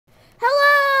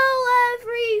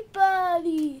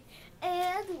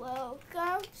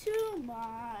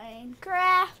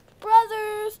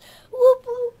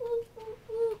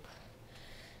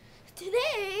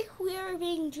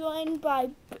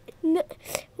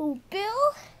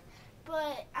Bill,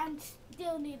 but I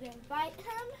still need to invite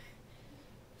him.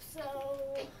 So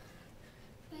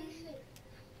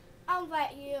I'll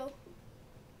invite you.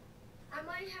 I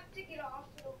might have to get off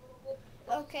in a little bit.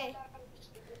 Okay.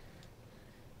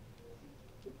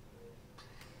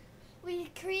 We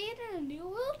created a new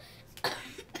world.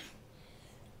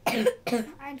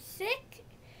 I'm sick,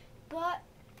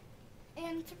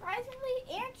 and surprisingly,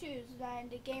 Andrew's not in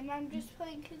the game. I'm just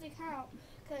playing his account,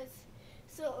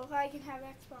 so I can have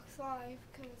Xbox Live,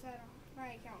 because my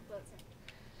account doesn't.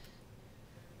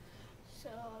 So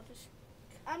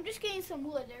I'm just getting some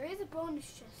wood. There is a bonus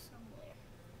chest somewhere.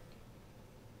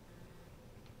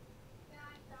 Yeah,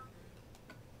 I found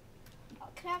it. Oh,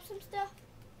 can I have some stuff?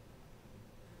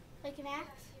 Like an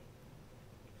axe?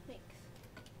 Thanks.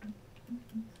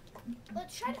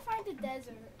 Let's try to find the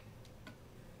desert.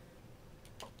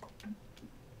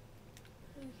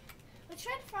 Let's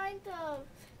try to find the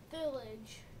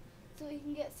village so we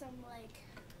can get some, like,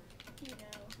 food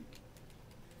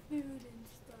and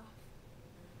stuff.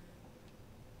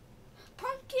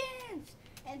 Pumpkins!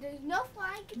 And there's no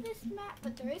flying in this map,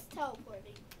 but there is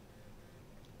teleporting.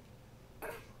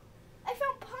 I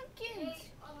found pumpkins!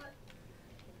 Hey,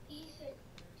 Ethan.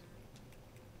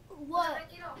 What?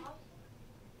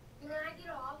 When I get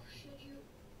off,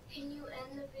 can you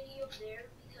end the video there?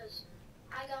 Because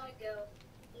I gotta go.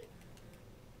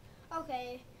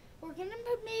 Okay, we're gonna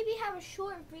maybe have a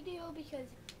short video because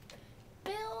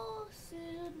Bill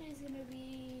soon is gonna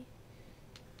be,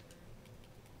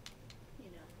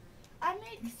 I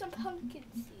make some pumpkin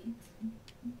seeds.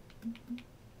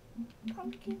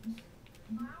 Pumpkins?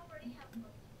 I already have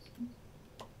pumpkins.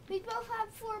 We both have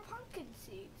 4 pumpkin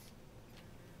seeds.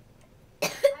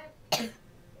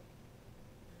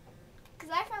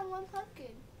 Because I found 1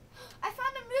 pumpkin. I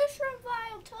found a mushroom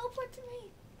vial. Teleport to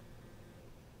me.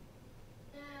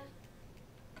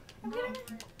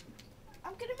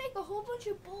 I'm gonna make a whole bunch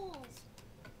of bowls.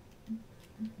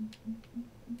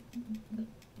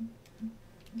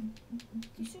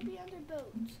 They should be under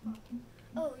boats. Huh?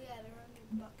 Oh yeah, they're under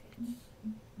buckets.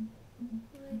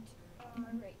 Which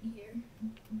are right here.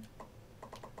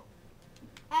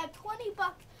 I have 20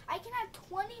 bucks. I can have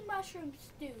 20 mushroom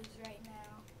stews right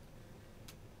now.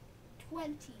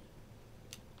 20.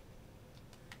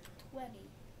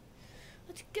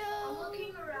 Let's go. I'm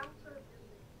looking around for a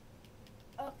building.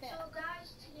 Okay. So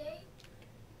guys, today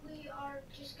we are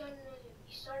just gonna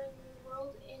be starting a new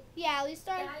world. And yeah, we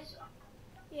started. Guys,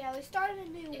 we started a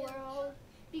new world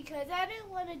because I didn't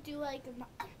want to do like a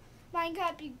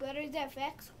Minecraft Big Brothers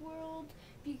FX world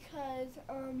because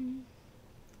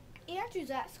Andrew's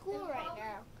at school right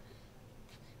now.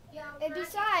 Yeah. And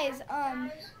besides,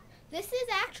 this is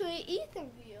actually Ethan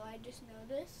view. I just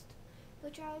noticed,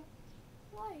 which I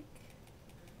like.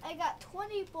 I got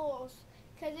 20 bowls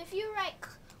because if you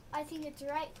I think it's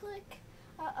right click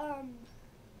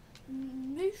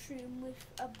mushroom with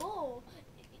a bowl,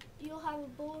 you'll have a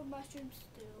bowl of mushroom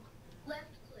stew.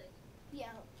 Left click.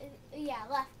 Yeah,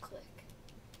 left click.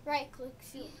 Right click,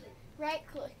 seal it. Right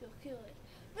click, you'll kill it.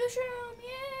 Mushroom,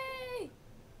 yay!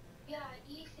 Yeah,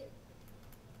 Ethan.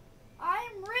 I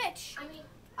am rich.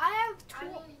 I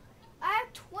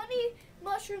have 20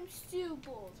 mushroom stew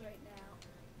bowls right now.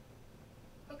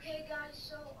 Okay, guys.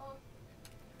 So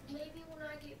maybe when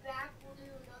I get back, we'll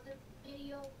do another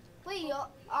video. Wait, you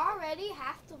already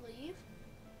have to leave?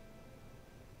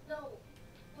 No,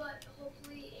 but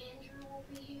hopefully Andrew will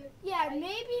be here. Yeah,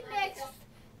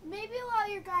 maybe while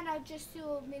you're gone, I'll just do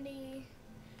a mini.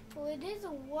 Well, it is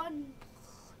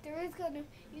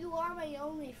you are my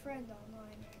only friend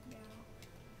online right now.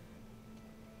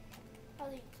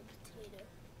 I'll eat the potato.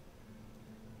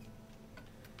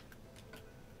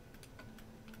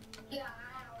 Yeah,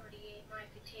 I already ate my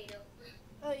potato.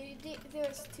 Oh, you did?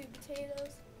 There's 2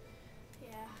 potatoes?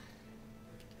 Yeah.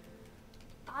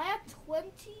 I have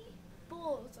 20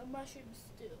 bowls of mushroom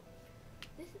stew.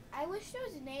 I wish there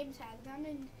was a name tag. I'm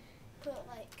going to put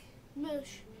like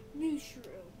mushroom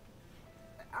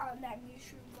on that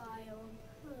mushroom biome.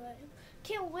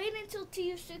 Can't wait until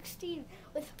TU16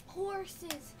 with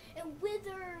horses and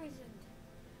withers and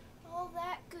all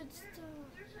that good stuff.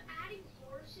 There's adding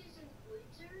horses and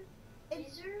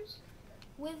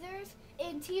withers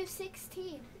in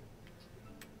TU16.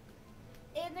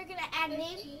 And they're going to add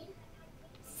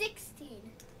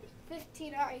 16.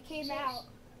 15 already came out.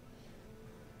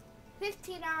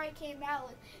 15 already came out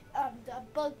with the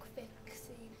bug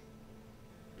fixing.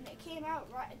 And it came out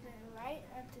right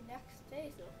at the next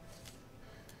day, so.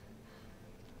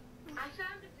 I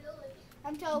found a village.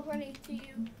 I'm teleporting to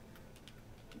you.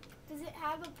 Did it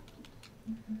have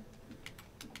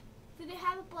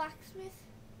a blacksmith?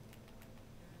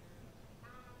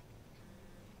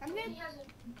 I'm He gonna. has a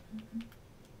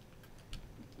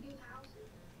few houses.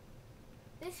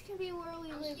 This can be where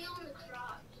we I'm live. stealing the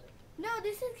crops. No,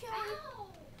 this is can we, Ow!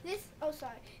 this. Oh,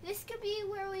 sorry. This could be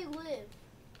where we live.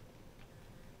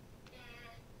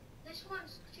 This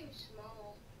one's too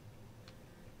small.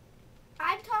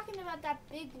 I'm talking about that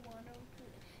big one,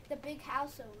 the big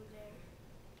house over there.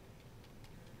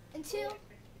 Until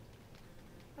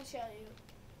I'll show you.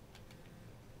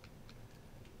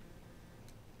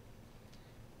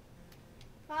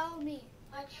 Follow me.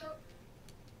 My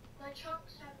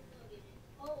chunks haven't loaded it.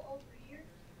 Oh, over here?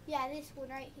 Yeah, this one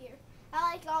right here.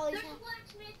 I like all these. There's a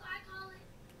blacksmith, I call it.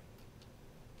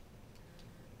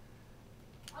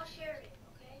 I'll share it,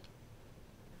 okay?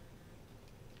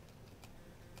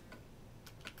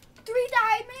 3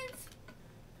 diamonds.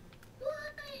 What?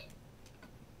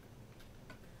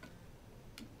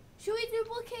 Should we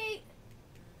duplicate?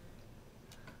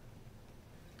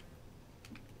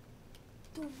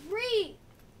 3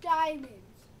 diamonds.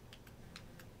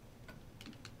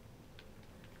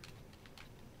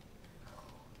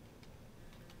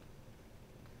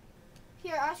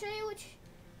 Here, I'll show you which.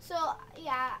 So,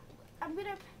 yeah, I'm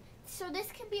gonna. So,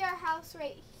 this can be our house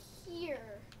right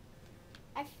here.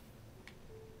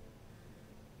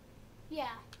 Yeah.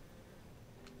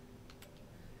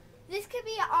 This could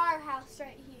be our house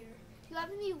right here. Do you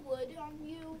have any wood on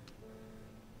you?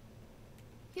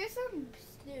 Here's some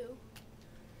stew.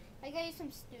 I got you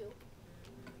some stew.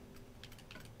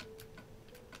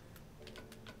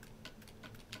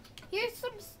 Here's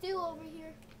some stew over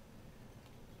here.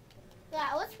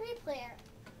 Yeah, let's replant.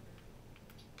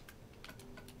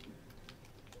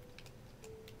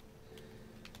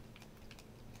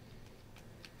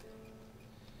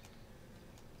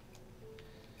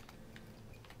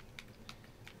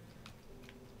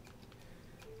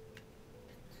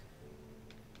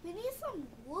 We need some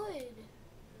wood.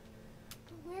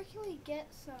 But where can we get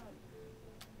some?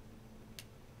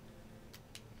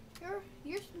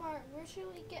 You're smart. Where should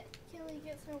we get? Can we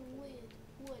get some wood?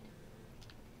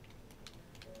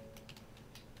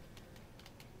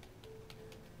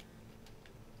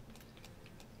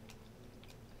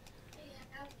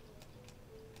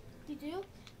 You do?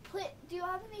 Do you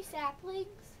have any saplings?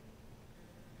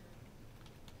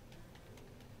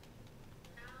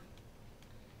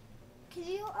 Can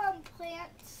you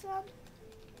plant some?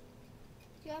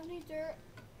 Do you have any dirt?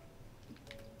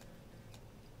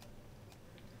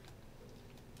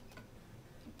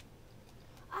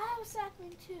 I have a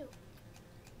sapling too.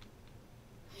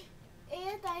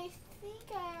 And I think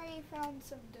I already found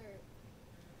some dirt.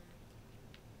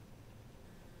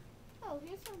 Oh,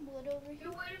 here's some wood over here. Here,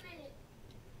 wait a minute.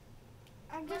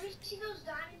 I'm Let just. me see those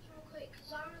diamonds real quick,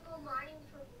 because I'm going to go mining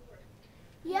for more.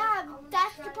 Yeah, I'm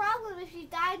that's try the to- problem if you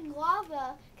die in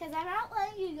lava, because I'm not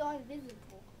letting you go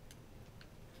invisible.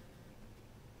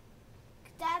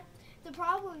 That's the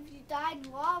problem if you die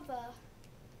in lava.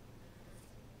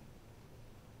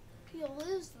 You'll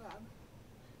lose them.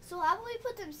 So how about we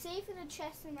put them safe in a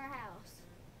chest in our house?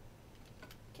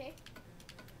 Okay.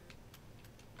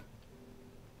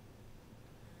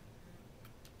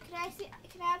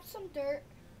 Can I have some dirt?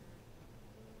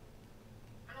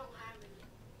 I don't have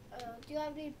any. Do you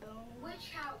have any bones?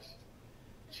 Which house?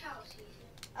 Which house,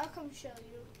 Ethan? I'll come show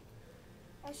you.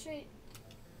 I'll show you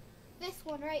this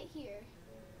one right here.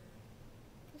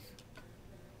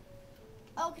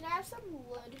 Oh, can I have some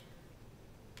wood?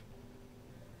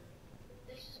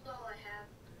 This is all I have.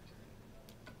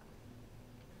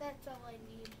 That's all I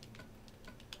need.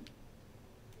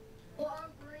 Well,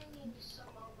 I'm bringing some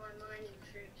on my mining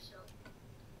trip, so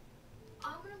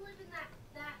I'm gonna live in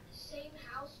that same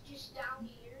house just down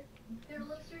here. Here,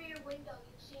 look through your window.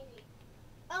 You'll see me.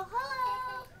 Oh,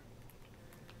 hello!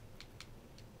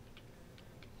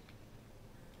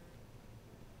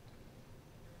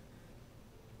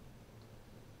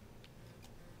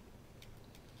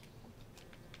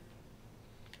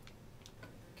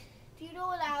 Do you know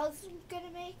what I was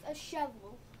gonna make? A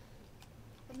shovel.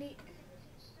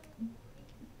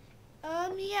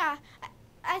 Yeah.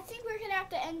 I think we're gonna have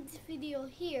to end the video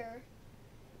here.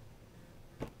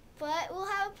 But we'll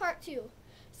have a part 2.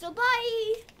 So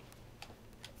bye!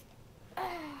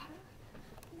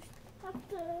 Stop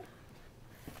the